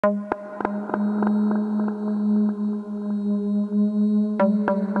So,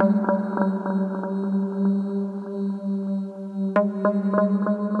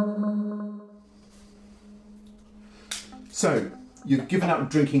 you've given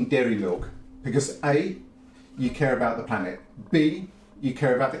up drinking dairy milk because A, you care about the planet, B, you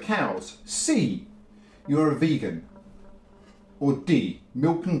care about the cows, C, you're a vegan, or D,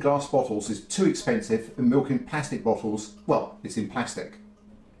 milk in glass bottles is too expensive and milk in plastic bottles, well, it's in plastic.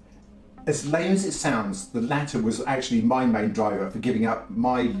 As lame as it sounds, the latter was actually my main driver for giving up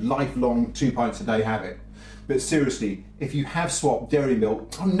my lifelong 2 pints a day habit. But seriously, if you have swapped dairy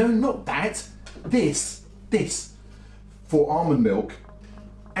milk, oh no, not that, this, for almond milk,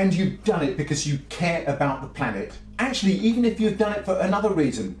 and you've done it because you care about the planet. Actually, even if you've done it for another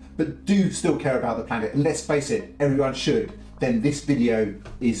reason, but do still care about the planet, and let's face it, everyone should, then this video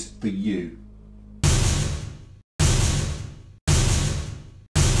is for you.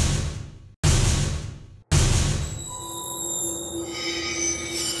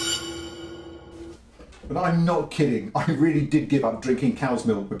 But I'm not kidding, I really did give up drinking cow's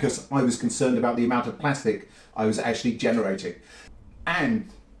milk because I was concerned about the amount of plastic I was actually generating. And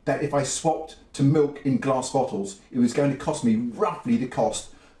that if I swapped to milk in glass bottles, it was going to cost me roughly the cost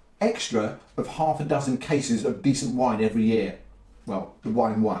extra of half a dozen cases of decent wine every year. Well, the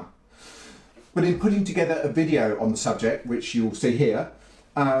wine won. But in putting together a video on the subject, which you'll see here,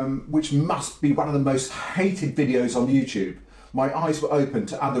 which must be one of the most hated videos on YouTube, my eyes were open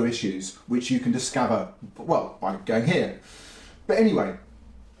to other issues, which you can discover, well, by going here. But anyway,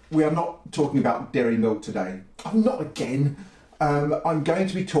 we are not talking about dairy milk today. Oh, not again. I'm going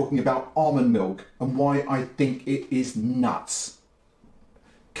to be talking about almond milk and why I think it is nuts.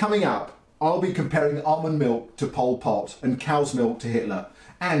 Coming up, I'll be comparing almond milk to Pol Pot and cow's milk to Hitler,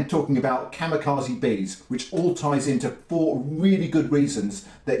 and talking about kamikaze bees, which all ties into 4 really good reasons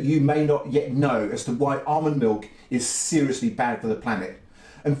that you may not yet know as to why almond milk is seriously bad for the planet.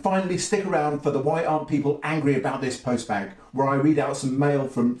 And finally, stick around for the Why Aren't People Angry About This postbag, where I read out some mail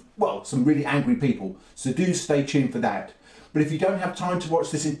from, well, some really angry people, so do stay tuned for that. But if you don't have time to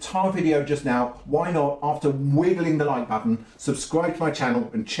watch this entire video just now, why not, after wiggling the like button, subscribe to my channel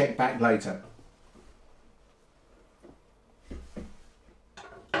and check back later.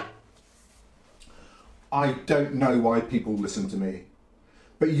 I don't know why people listen to me,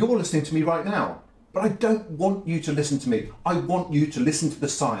 but you're listening to me right now. But I don't want you to listen to me. I want you to listen to the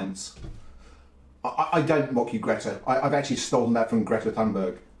science. I don't mock you, Greta. I've actually stolen that from Greta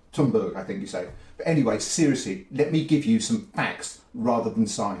Thunberg. Thunberg, I think you say. But anyway, seriously, let me give you some facts rather than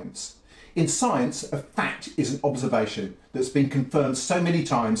science. In science, a fact is an observation that's been confirmed so many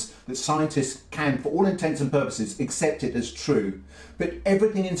times that scientists can, for all intents and purposes, accept it as true. But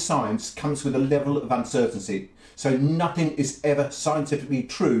everything in science comes with a level of uncertainty, so nothing is ever scientifically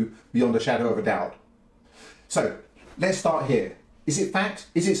true beyond a shadow of a doubt. So, let's start here. Is it fact?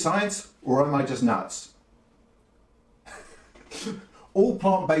 Is it science? Or am I just nuts? All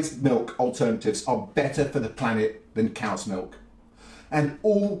plant-based milk alternatives are better for the planet than cow's milk. And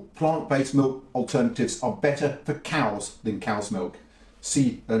all plant-based milk alternatives are better for cows than cow's milk.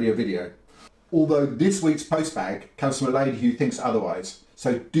 See earlier video. Although this week's postbag comes from a lady who thinks otherwise,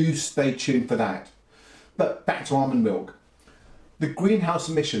 so do stay tuned for that. But back to almond milk. The greenhouse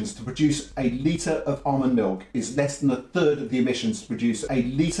emissions to produce a litre of almond milk is less than 1/3 of the emissions to produce a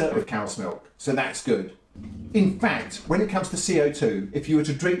litre of cow's milk, so that's good. In fact, when it comes to CO2, if you were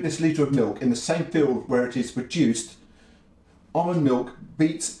to drink this litre of milk in the same field where it is produced, almond milk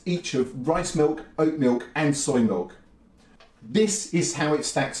beats each of rice milk, oat milk and soy milk. This is how it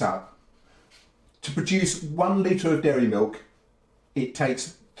stacks up. To produce 1 litre of dairy milk, it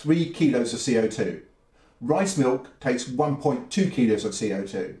takes 3 kilos of CO2. Rice milk takes 1.2 kilos of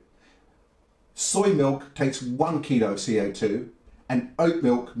CO2. Soy milk takes 1 kilo of CO2 and oat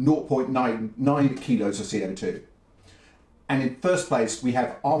milk 0.99 kilos of CO2. And in first place, we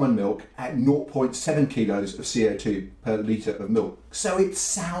have almond milk at 0.7 kilos of CO2 per litre of milk. So it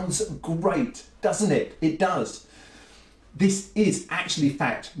sounds great, doesn't it? It does. This is actually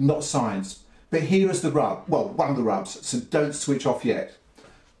fact, not science. But here is the rub, well, one of the rubs, so don't switch off yet.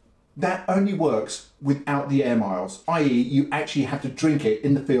 That only works without the air miles, i.e. you actually have to drink it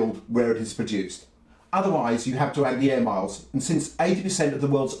in the field where it is produced. Otherwise, you have to add the air miles, and since 80% of the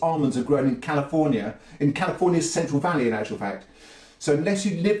world's almonds are grown in California's Central Valley in actual fact, so unless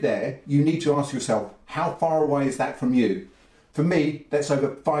you live there, you need to ask yourself, how far away is that from you? For me, that's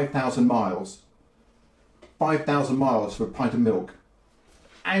over 5,000 miles. 5,000 miles for a pint of milk.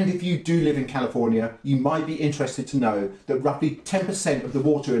 And if you do live in California, you might be interested to know that roughly 10% of the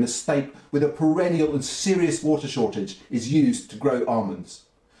water in a state with a perennial and serious water shortage is used to grow almonds.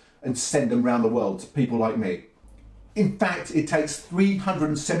 and send them around the world to people like me. In fact, it takes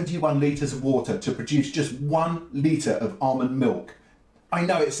 371 litres of water to produce just 1 litre of almond milk. I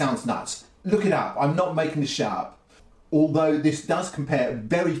know it sounds nuts. Look it up, I'm not making this shit up. Although this does compare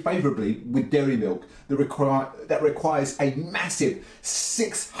very favourably with dairy milk that requires a massive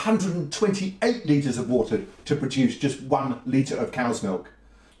 628 litres of water to produce just 1 litre of cow's milk.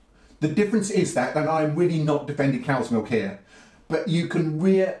 The difference is that, and I'm really not defending cow's milk here, but you can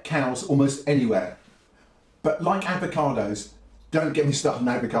rear cows almost anywhere. But like avocados, don't get me started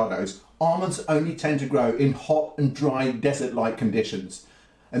on avocados, almonds only tend to grow in hot and dry desert-like conditions.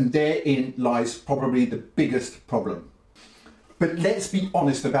 And therein lies probably the biggest problem. But let's be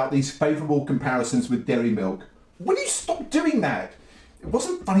honest about these favourable comparisons with dairy milk. Will you stop doing that? It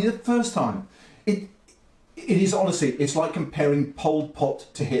wasn't funny the first time. It is honestly, it's like comparing Pol Pot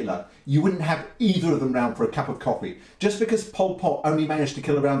to Hitler. You wouldn't have either of them round for a cup of coffee. Just because Pol Pot only managed to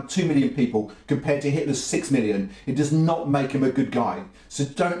kill around 2 million people compared to Hitler's 6 million, it does not make him a good guy. So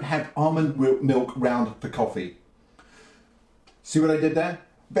don't have almond milk round for coffee. See what I did there?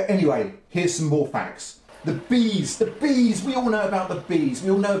 But anyway, here's some more facts. The bees, we all know about the bees.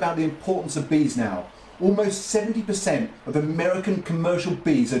 We all know about the importance of bees now. Almost 70% of American commercial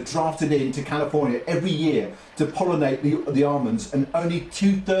bees are drafted into California every year to pollinate the almonds, and only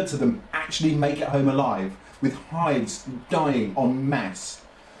 2/3 of them actually make it home alive, with hives dying en masse.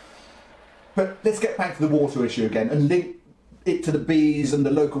 But let's get back to the water issue again and link it to the bees and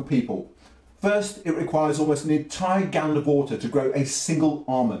the local people. First, it requires almost an entire gallon of water to grow a single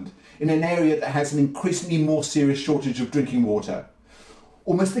almond in an area that has an increasingly more serious shortage of drinking water.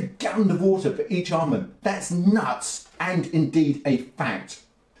 Almost a gallon of water for each almond. That's nuts, and indeed a fact.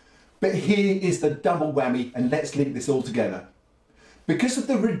 But here is the double whammy, and let's link this all together. Because of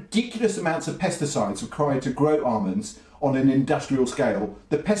the ridiculous amounts of pesticides required to grow almonds on an industrial scale,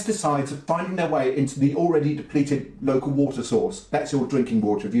 the pesticides are finding their way into the already depleted local water source. That's your drinking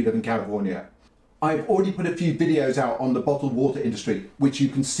water if you live in California. I've already put a few videos out on the bottled water industry, which you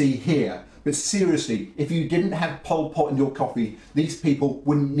can see here. But seriously, if you didn't have Pol Pot in your coffee, these people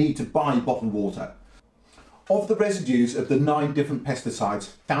wouldn't need to buy bottled water. Of the residues of the 9 different pesticides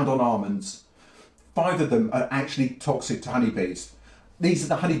found on almonds, 5 of them are actually toxic to honeybees. These are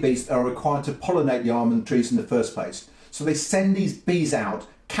the honeybees that are required to pollinate the almond trees in the first place. So they send these bees out,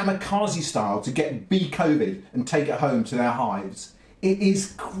 kamikaze style, to get bee COVID and take it home to their hives. It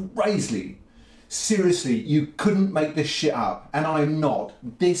is crazy. Seriously, you couldn't make this shit up, and I'm not.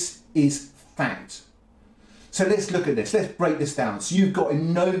 This is fact. So let's look at this, let's break this down. So you've got,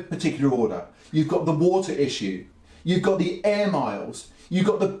 in no particular order, you've got the water issue, you've got the air miles, you've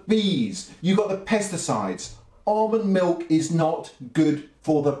got the bees, you've got the pesticides. Almond milk is not good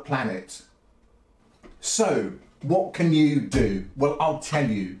for the planet. So what can you do? Well, I'll tell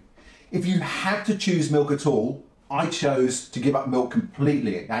you. If you had to choose milk at all, I chose to give up milk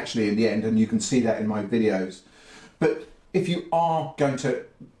completely, actually, in the end, and you can see that in my videos. But if you are going to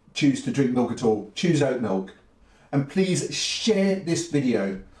choose to drink milk at all, choose oat milk. And please share this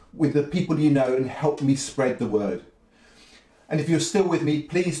video with the people you know and help me spread the word. And if you're still with me,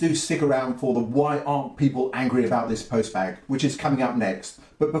 please do stick around for the Why Aren't People Angry About This postbag, which is coming up next.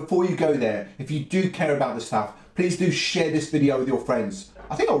 But before you go there, if you do care about this stuff, please do share this video with your friends.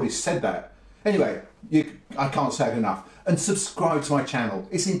 I think I already said that. Anyway, I can't say it enough. And subscribe to my channel.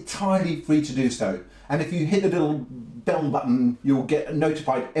 It's entirely free to do so. And if you hit the little bell button, you'll get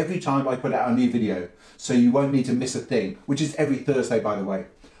notified every time I put out a new video. So you won't need to miss a thing, which is every Thursday, by the way.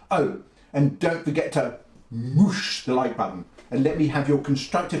 Oh, and don't forget to whoosh the like button and let me have your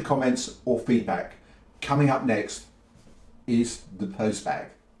constructive comments or feedback. Coming up next is the postbag.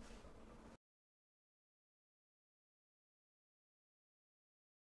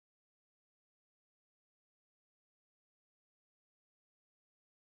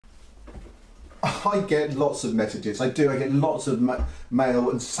 I get lots of messages. I do. I get lots of mail,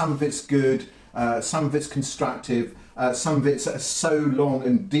 and some of it's good, some of it's constructive, some of it's so long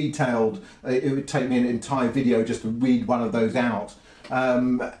and detailed it would take me an entire video just to read one of those out.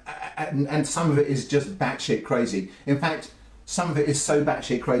 And some of it is just batshit crazy. In fact, some of it is so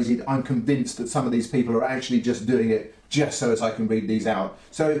batshit crazy that I'm convinced that some of these people are actually just doing it just so as I can read these out.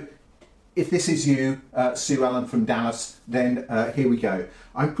 So if this is you, Sue Ellen from Dallas, then here we go.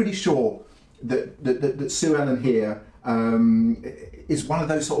 I'm pretty sure that Sue Ellen here is one of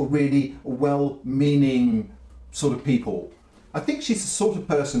those sort of really well-meaning sort of people. I think she's the sort of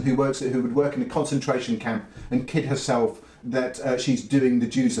person who would work in a concentration camp and kid herself that she's doing the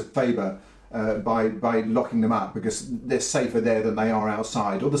Jews a favour by locking them up because they're safer there than they are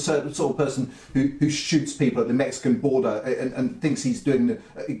outside, or the sort of person who shoots people at the Mexican border and thinks he's doing,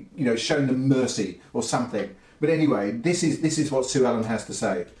 showing them mercy or something. But anyway, this is what Sue Ellen has to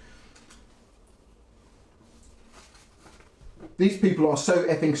say. These people are so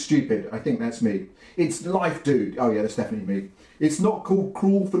effing stupid. I think that's me. It's life, dude. Oh yeah, that's definitely me. It's not called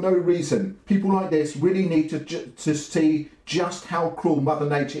cruel for no reason. People like this really need to see just how cruel Mother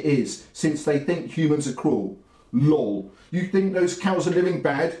Nature is, since they think humans are cruel. Lol. You think those cows are living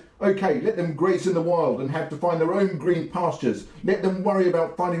bad? Okay, let them graze in the wild and have to find their own green pastures. Let them worry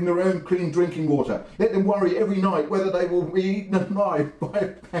about finding their own clean drinking water. Let them worry every night whether they will be eaten alive by a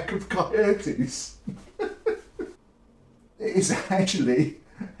pack of coyotes. It's actually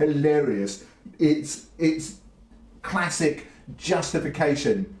hilarious. It's classic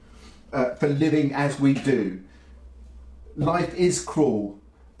justification for living as we do. Life is cruel,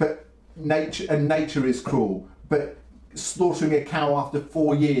 but nature is cruel. But slaughtering a cow after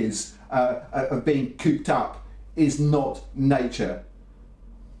 4 years of being cooped up is not nature.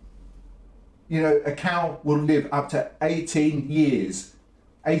 You know, a cow will live up to 18 years.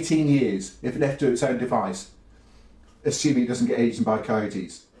 18 years if left to its own device, assuming it doesn't get eaten by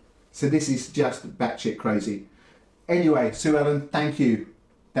coyotes. So this is just batshit crazy. Anyway, Sue Ellen, thank you.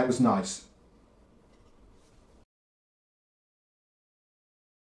 That was nice.